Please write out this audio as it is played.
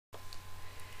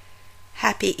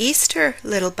Happy Easter,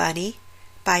 Little Bunny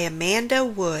by Amanda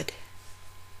Wood.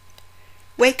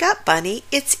 Wake up, Bunny,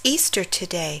 it's Easter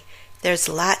today. There's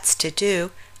lots to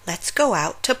do. Let's go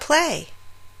out to play.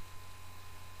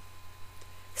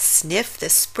 Sniff the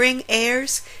spring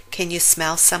airs. Can you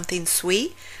smell something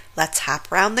sweet? Let's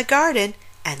hop round the garden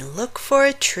and look for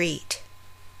a treat.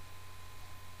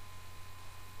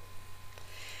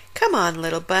 Come on,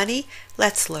 little bunny,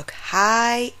 let's look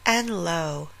high and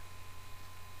low.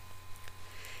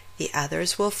 The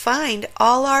others will find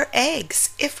all our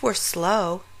eggs if we're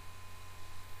slow.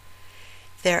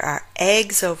 There are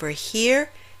eggs over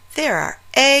here, there are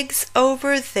eggs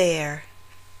over there.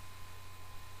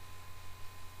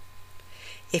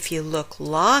 If you look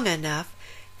long enough,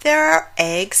 there are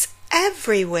eggs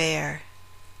everywhere.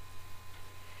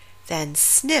 Then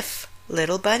sniff,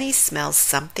 little bunny smells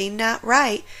something not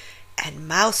right, and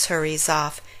Mouse hurries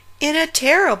off in a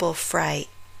terrible fright.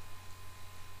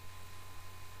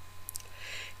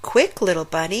 Quick, little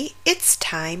bunny, it's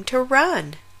time to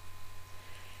run.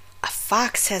 A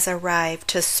fox has arrived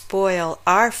to spoil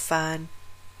our fun.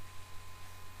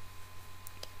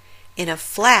 In a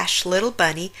flash, little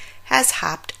bunny has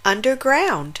hopped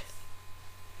underground.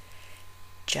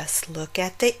 Just look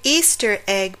at the Easter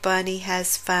egg bunny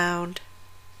has found.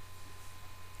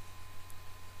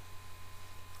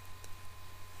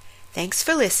 Thanks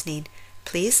for listening.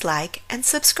 Please like and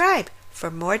subscribe for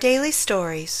more daily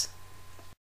stories.